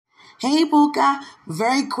Hey, Buka,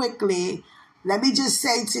 very quickly, let me just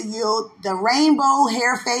say to you, the rainbow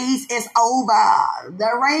hair phase is over. The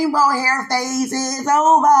rainbow hair phase is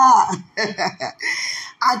over.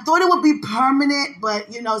 I thought it would be permanent, but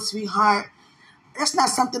sweetheart, that's not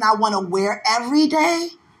something I want to wear every day.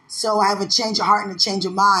 So I have a change of heart and a change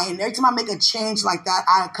of mind. And every time I make a change like that,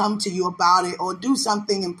 I'll come to you about it, or do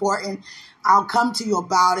something important, I'll come to you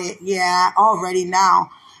about it. Yeah, already now,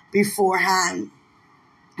 beforehand.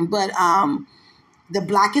 But the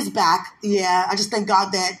black is back. Yeah, I just thank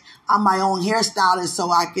God that I'm my own hairstylist, so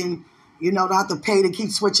I can, don't have to pay to keep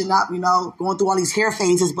switching up, going through all these hair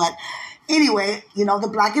phases. But anyway, the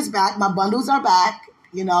black is back. My bundles are back.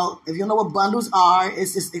 If you don't know what bundles are,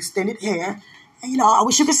 it's just extended hair. And, I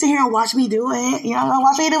wish you could sit here and watch me do it.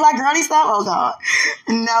 Watch me do my girly stuff. Oh, God.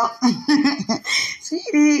 No.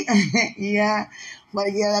 Sweetie. Yeah.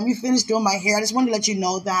 But, yeah, let me finish doing my hair. I just wanted to let you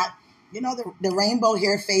know that, the rainbow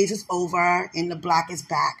hair phase is over and the black is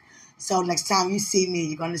back. So next time you see me,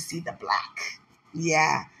 you're going to see the black.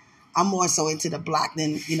 Yeah. I'm more so into the black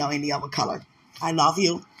than, any other color. I love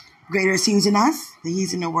you. Greater is He who's in us than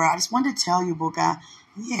He's in the world. I just wanted to tell you, Buka,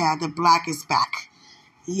 yeah, the black is back.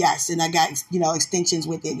 Yes, and I got, extensions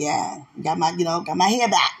with it. Yeah, got my hair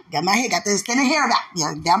back. Got the extended hair back.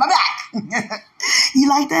 Yeah, got my back. You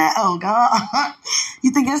like that? Oh, God.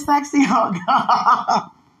 You think it's sexy? Oh,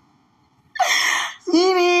 God.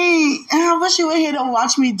 Sweetie, I wish you were here to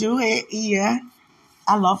watch me do it. Yeah.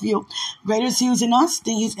 I love you. Greater is He who's in us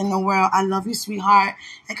than He's in the world. I love you, sweetheart.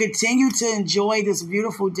 And continue to enjoy this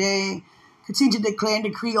beautiful day. Continue to declare and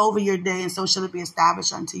decree over your day, and so shall it be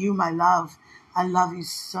established unto you, my love. I love you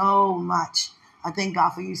so much. I thank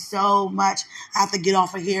God for you so much. I have to get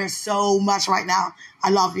off of here so much right now. I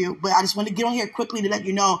love you. But I just want to get on here quickly to let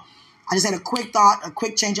you know. I just had a quick thought, a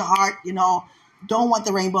quick change of heart. Don't want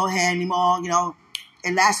the rainbow hair anymore.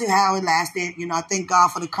 It lasted how it lasted. I thank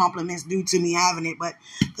God for the compliments due to me having it, but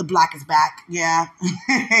the black is back. Yeah.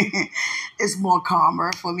 It's more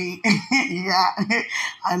calmer for me. Yeah.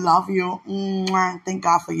 I love you. Thank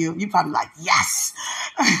God for you. You probably like, yes.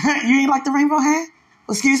 You ain't like the rainbow hair?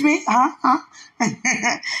 Excuse me? Huh?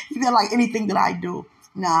 You don't like anything that I do.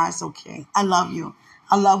 Nah, it's okay. I love you.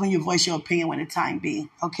 I love when you voice your opinion when the time be.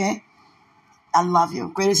 Okay? I love you.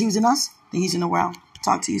 Greater is He who's in us than He's in the world.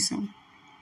 Talk to you soon.